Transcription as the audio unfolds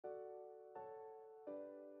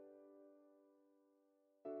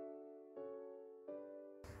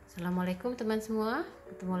Assalamualaikum teman semua,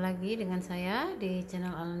 ketemu lagi dengan saya di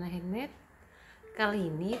channel Handmade.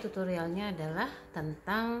 Kali ini tutorialnya adalah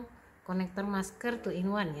tentang konektor masker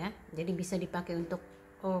 2-in-1 ya. Jadi bisa dipakai untuk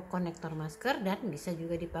konektor masker dan bisa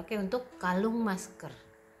juga dipakai untuk kalung masker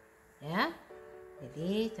ya.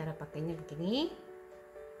 Jadi cara pakainya begini.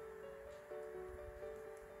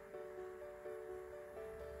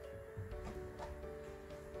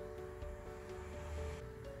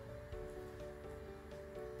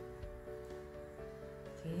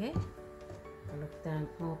 Oke, kalau kita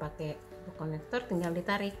mau pakai konektor tinggal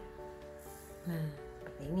ditarik. Nah,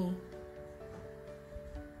 seperti ini.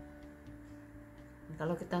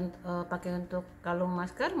 Kalau kita pakai untuk kalung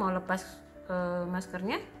masker, mau lepas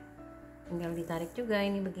maskernya, tinggal ditarik juga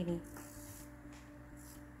ini begini.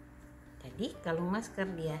 Jadi kalung masker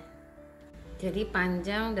dia. Jadi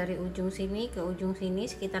panjang dari ujung sini ke ujung sini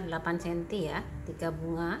sekitar 8 cm ya, 3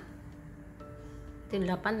 bunga. Itu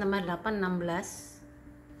 8 tambah 8 16.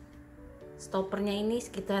 Stoppernya ini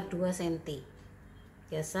sekitar 2 cm.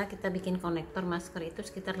 Biasa kita bikin konektor masker itu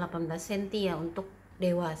sekitar 18 cm ya untuk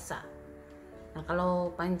dewasa. Nah,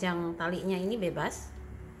 kalau panjang talinya ini bebas.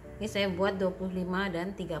 Ini saya buat 25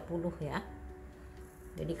 dan 30 ya.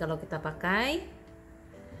 Jadi kalau kita pakai,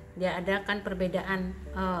 dia ada kan perbedaan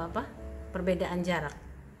perbedaan jarak.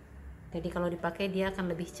 Jadi kalau dipakai dia akan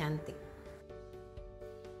lebih cantik.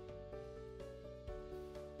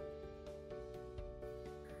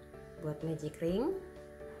 Buat magic ring,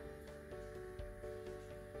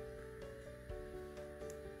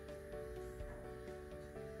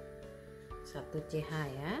 satu CH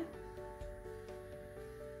ya,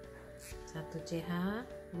 1 CH.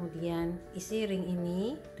 Kemudian isi ring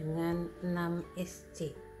ini dengan 6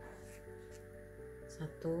 SC, 1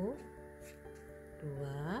 2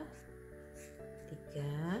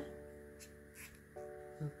 3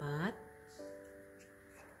 4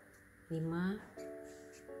 5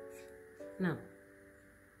 6.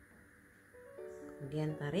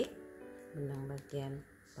 Kemudian tarik benang bagian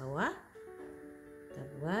bawah, kita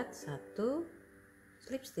buat 1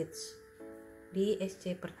 slip stitch di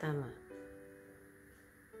SC pertama,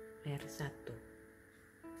 R1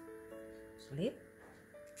 slip,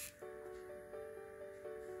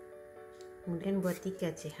 kemudian buat 3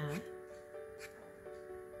 CH,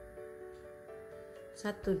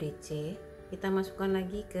 1 DC, kita masukkan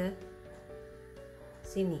lagi ke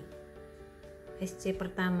sini SC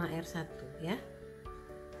pertama R1 ya.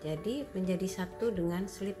 Jadi menjadi satu dengan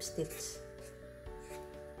slip stitch.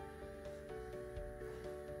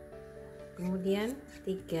 Kemudian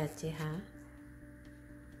 3 CH,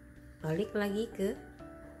 balik lagi ke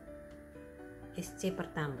SC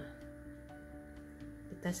pertama,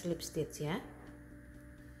 kita slip stitch ya.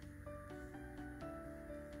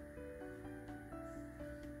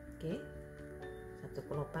 Oke, satu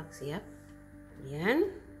kelopak siap. Kemudian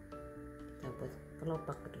kita buat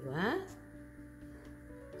kelopak kedua,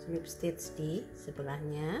 slip stitch di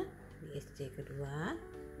sebelahnya di SC kedua,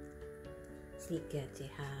 3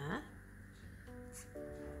 CH,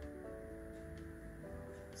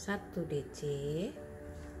 1 DC,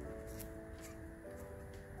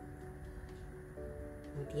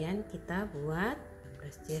 kemudian kita buat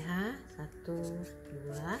 16 CH, 1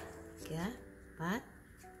 2 3 4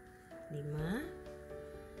 5.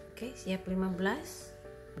 Oke, siap 15.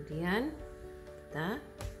 Kemudian kita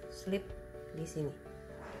slip di sini,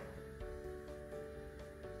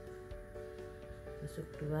 masuk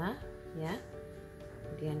 2 ya.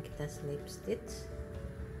 Kemudian kita slip stitch,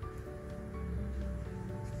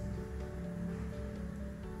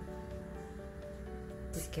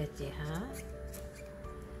 tiga CH,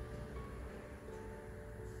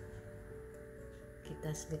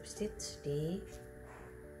 kita slip stitch di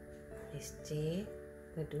SC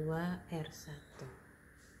kedua R1.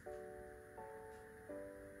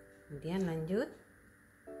 Kemudian lanjut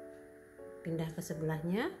pindah ke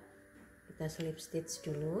sebelahnya, kita slip stitch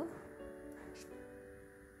dulu,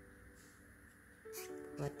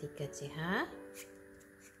 buat 3 CH,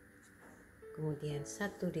 kemudian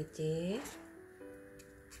 1 DC,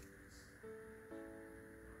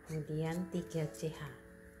 kemudian 3 CH,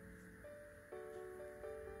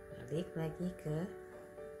 balik lagi ke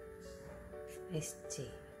SC.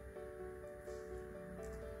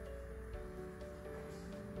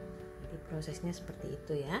 Jadi prosesnya seperti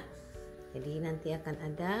itu ya. Jadi nanti akan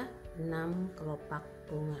ada 6 kelopak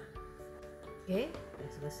bunga. Oke,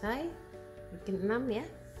 sudah selesai bikin 6 ya.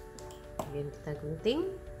 Kemudian kita gunting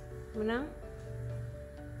benang,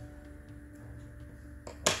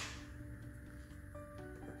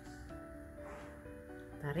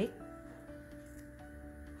 tarik,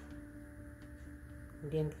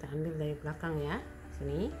 kemudian kita ambil dari belakang ya,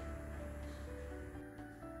 Sini.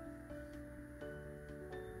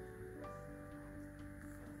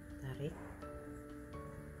 Tarik.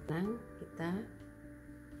 Dan kita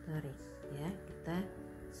tarik ya, kita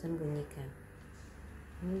sembunyikan.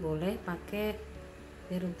 Ini boleh pakai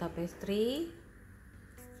jarum tapestry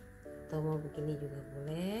atau mau begini juga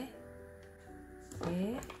boleh.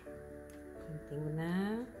 Oke, gunting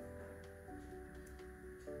benang.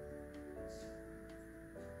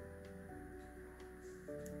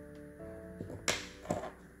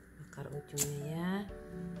 Bakar ujungnya ya.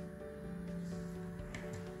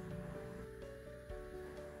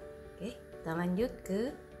 Oke, kita lanjut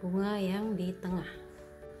ke bunga yang di tengah.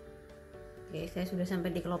 Oke, saya sudah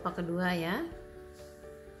sampai di kelopak kedua ya.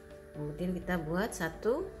 Kemudian kita buat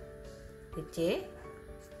satu DC.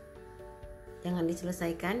 Jangan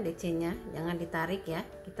diselesaikan DC-nya, jangan ditarik ya.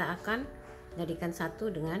 Kita akan jadikan satu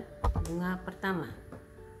dengan bunga pertama.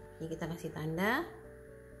 Ini kita kasih tanda.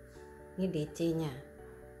 Ini DC-nya.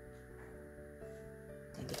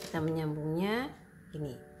 Jadi kita menyambungnya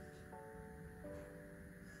ini.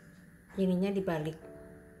 Ininya dibalik.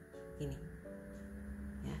 Ini.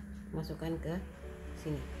 Ya, masukkan ke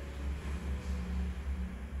sini.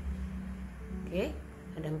 Oke,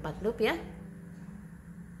 ada 4 loop ya.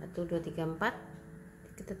 1 2 3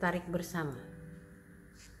 4. Kita tarik bersama.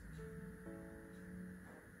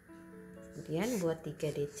 Kemudian buat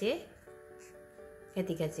 3 DC. 3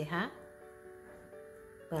 CH.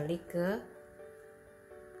 Balik ke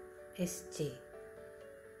SC.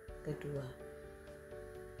 Kedua.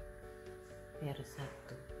 R1.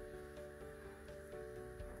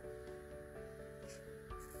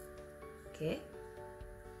 Oke,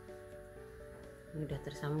 ini udah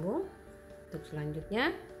tersambung. Untuk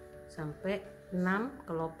selanjutnya sampai 6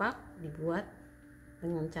 kelopak dibuat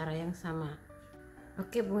dengan cara yang sama.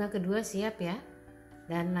 Oke, bunga kedua siap ya,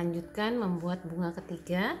 dan lanjutkan membuat bunga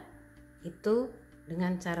ketiga itu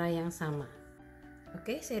dengan cara yang sama.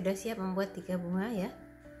 Oke, saya sudah siap membuat 3 bunga ya.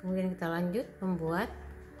 Kemudian kita lanjut membuat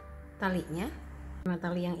talinya. Nah,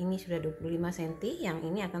 tali yang ini sudah 25 cm, yang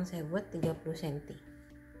ini akan saya buat 30 cm.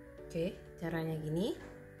 Oke, caranya gini.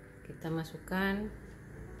 Kita masukkan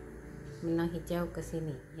benang hijau ke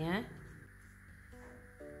sini ya.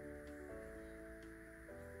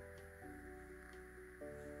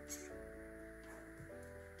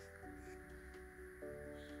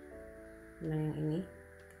 Benang yang ini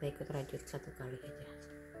kita ikut rajut 1 kali aja.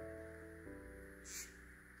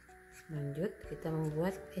 Lanjut kita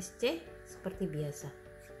membuat SC seperti biasa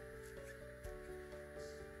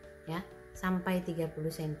ya, sampai 30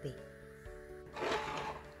 cm.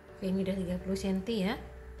 Oke, ini udah 30 cm ya.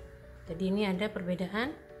 Jadi ini ada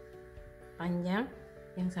perbedaan panjang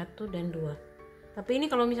yang 1 dan 2. Tapi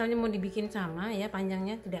ini kalau misalnya mau dibikin sama ya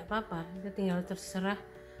panjangnya tidak apa-apa, itu tinggal terserah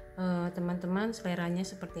teman-teman seleranya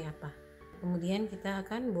seperti apa. Kemudian kita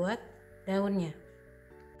akan buat daunnya.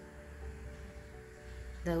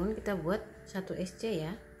 Daun kita buat 1 SC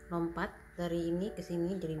ya, lompat dari ini ke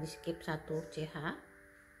sini, jadi di skip 1 CH,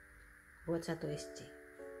 buat 1 SC.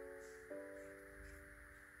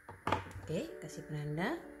 Oke, kasih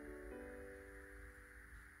penanda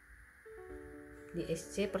di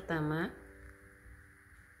SC pertama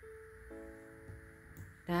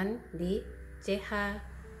dan di CH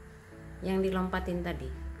yang dilompatin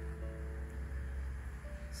tadi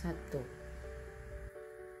 1.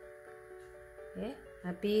 Oke,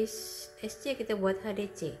 habis SC kita buat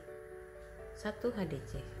HDC 1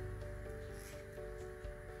 HDC,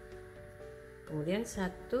 kemudian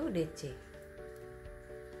 1 DC,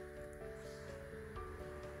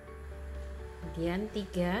 kemudian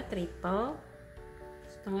 3 triple,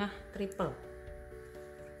 setengah triple,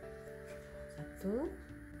 1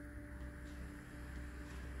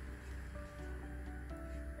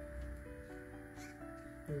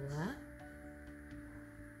 2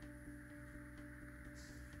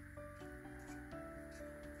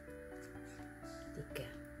 3.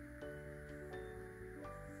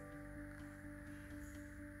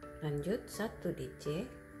 Lanjut 1 DC,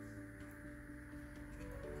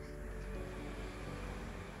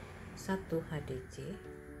 1 HDC,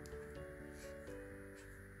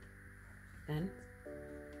 dan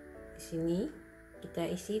di sini kita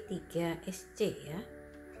isi 3 SC ya,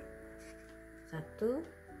 1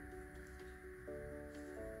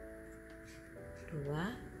 2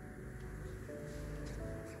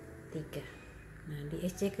 3. Nah, di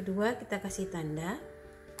SC kedua kita kasih tanda.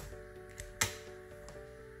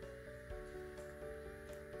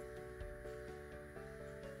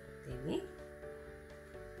 Ini.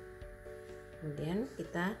 Kemudian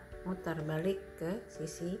kita mutar balik ke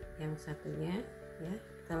sisi yang satunya ya.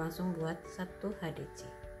 Kita langsung buat 1 HDC.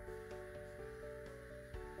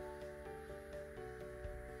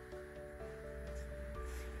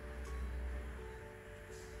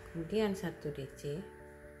 kemudian 1 DC,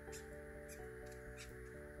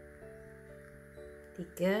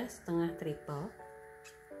 3,5 triple,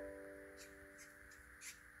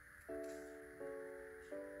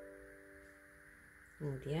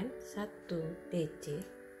 kemudian 1 DC,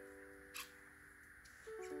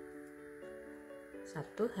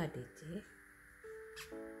 1 HDC,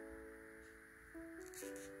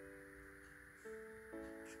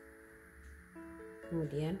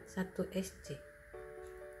 kemudian 1 SC.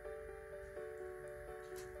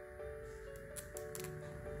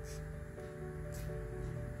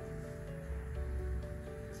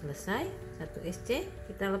 Selesai 1 SC,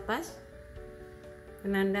 kita lepas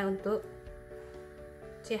penanda untuk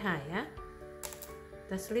CH ya,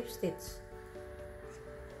 kita slip stitch.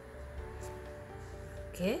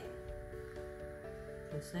 Oke,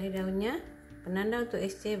 selesai daunnya. Penanda untuk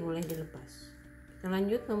SC boleh dilepas. Kita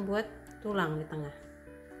lanjut membuat tulang di tengah.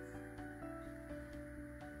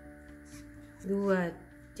 2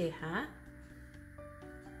 CH,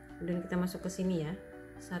 kemudian kita masuk ke sini ya,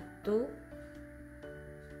 1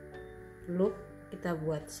 loop, kita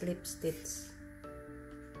buat slip stitch,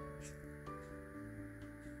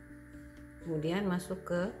 kemudian masuk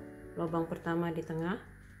ke lubang pertama di tengah,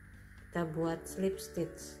 kita buat slip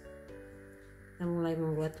stitch. Kita mulai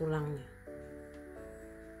membuat tulangnya.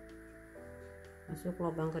 Masuk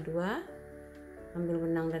lubang kedua, ambil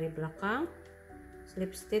benang dari belakang,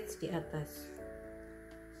 slip stitch di atas,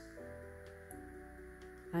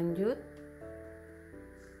 lanjut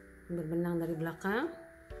ambil benang dari belakang,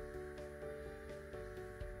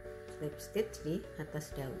 slip stitch di atas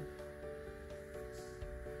daun.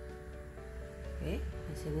 Oke,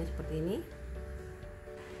 hasilnya seperti ini.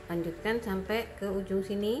 Lanjutkan sampai ke ujung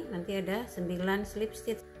sini, nanti ada 9 slip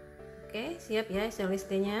stitch. Oke, siap ya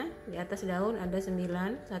listnya. Di atas daun ada 9,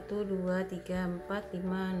 1 2 3 4 5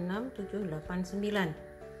 6 7 8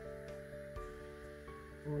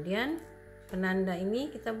 9. Kemudian penanda ini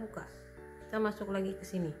kita buka, kita masuk lagi ke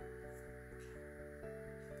sini.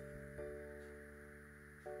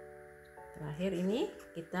 Terakhir ini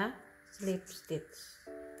kita slip stitch.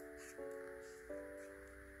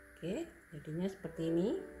 Oke, jadinya seperti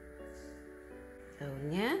ini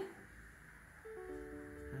daunnya.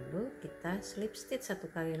 Lalu kita slip stitch 1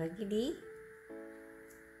 kali lagi di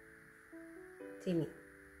sini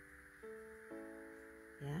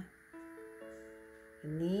ya.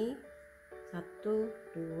 Ini 1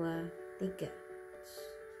 2 3.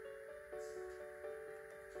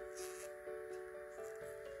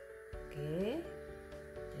 Oke,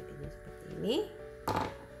 jadinya seperti ini.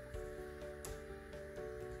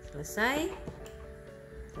 Selesai.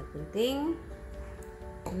 Yang penting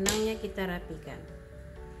benangnya kita rapikan.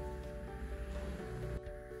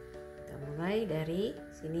 Kita mulai dari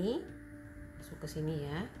sini, masuk ke sini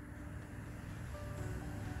ya.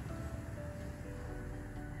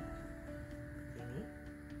 Ini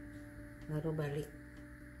baru balik,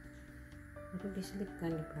 baru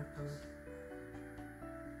diselipkan di belakang.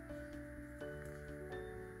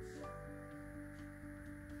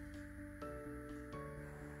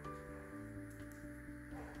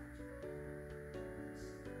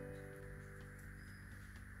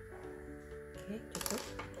 Oke, cukup.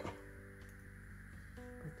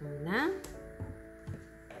 Potong benang,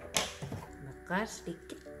 bakar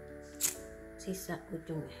sedikit sisa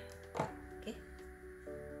ujungnya. Oke,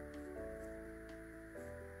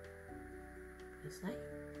 selesai.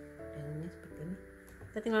 Daunnya seperti ini.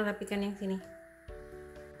 Kita tinggal rapikan yang sini.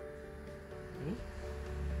 Oke,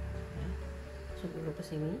 ya, masuk dulu ke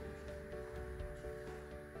sini.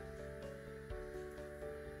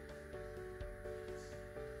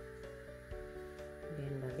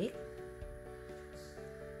 Kemudian balik,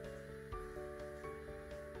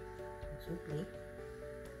 masuk di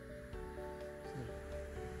sini.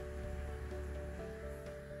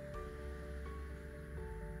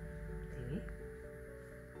 Ini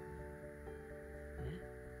ya,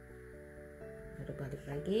 baru balik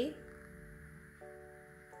lagi,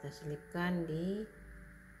 kita selipkan di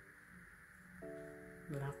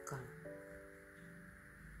belakang.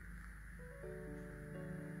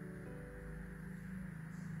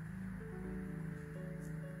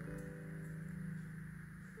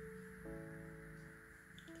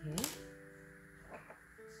 Oke,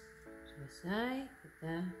 selesai.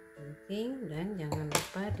 Kita gunting dan jangan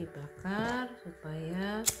lupa dibakar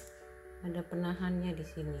supaya ada penahannya di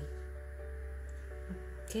sini.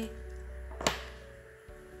 Oke,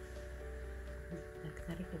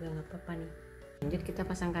 tarik juga nggak apa-apa nih. Lanjut kita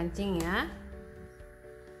pasang kancing ya.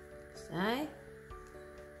 Selesai,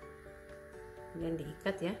 kemudian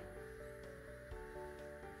diikat ya.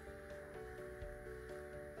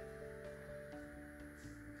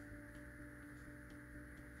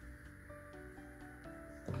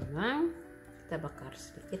 benang, kita bakar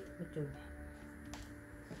sedikit ujungnya.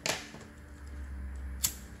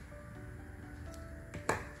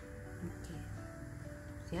 Oke,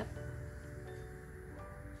 siap.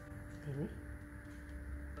 Ini.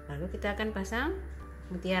 Lalu kita akan pasang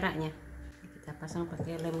mutiaranya. Kita pasang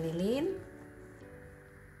pakai lem lilin.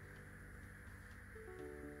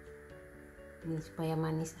 Ini supaya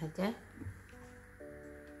manis aja.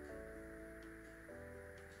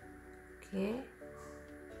 Oke,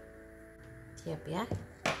 siap ya.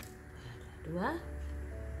 Ada 2.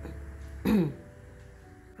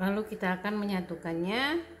 Lalu kita akan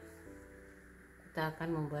menyatukannya. Kita akan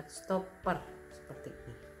membuat stopper seperti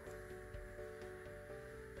ini.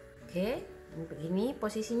 Oke, untuk ini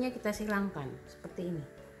posisinya kita silangkan seperti ini.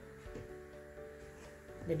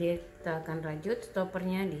 Jadi kita akan rajut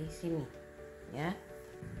stoppernya di sini ya.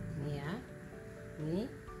 Ini ya. Ini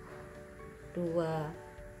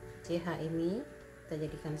 2 CH ini kita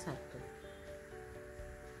jadikan 1.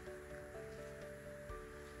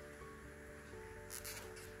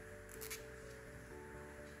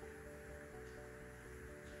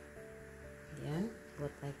 Kemudian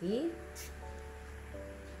buat lagi.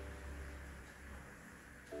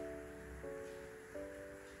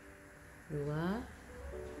 Dua,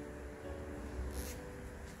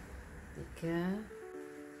 3,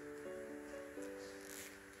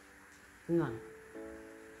 6.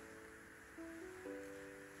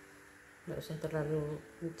 Nggak usah terlalu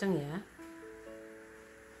kenceng ya,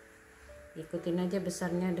 ikutin aja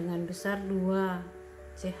besarnya dengan besar 2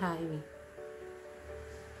 CH ini.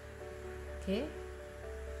 Oke,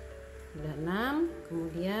 udah 6,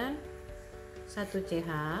 kemudian 1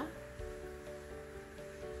 CH.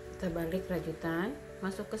 Kita balik rajutan,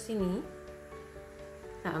 masuk ke sini,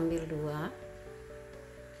 kita ambil 2,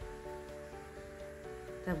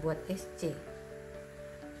 kita buat SC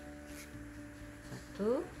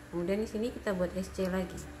 1, kemudian di sini kita buat SC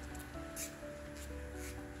lagi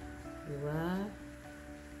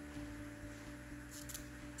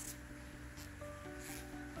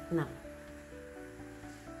 2, 6.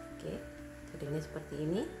 Oke, jadinya seperti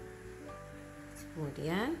ini.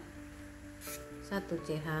 Kemudian 1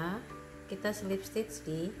 CH kita slip stitch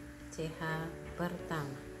di CH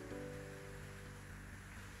pertama.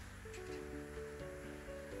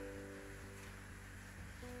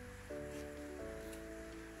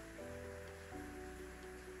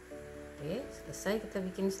 Oke, selesai kita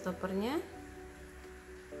bikin stoppernya.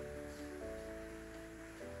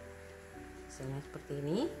 Hasilnya seperti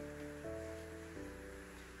ini.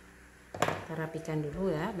 Kita rapikan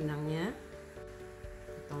dulu ya benangnya.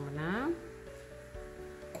 Potong benang.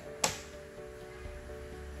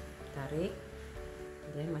 Tarik,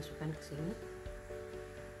 kemudian masukkan ke sini.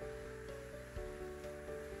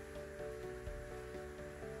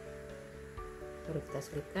 Baru kita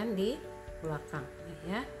selipkan di belakang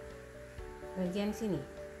ya, bagian sini.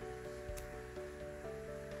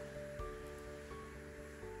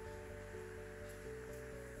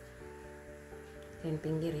 Dan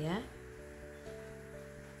pinggir ya.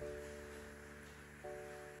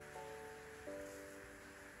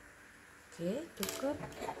 Oke, cukup.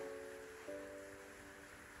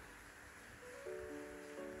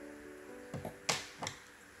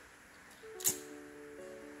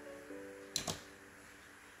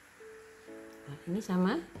 Ini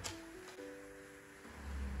sama.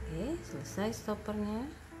 Oke, selesai stoppernya.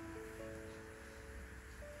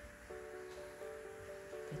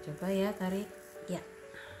 Kita coba ya, tarik ya,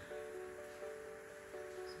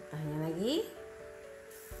 sebelahnya lagi.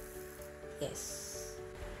 Yes.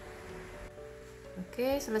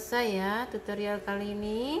 Oke, selesai ya tutorial kali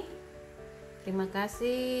ini. Terima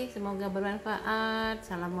kasih, semoga bermanfaat.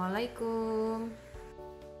 Assalamualaikum.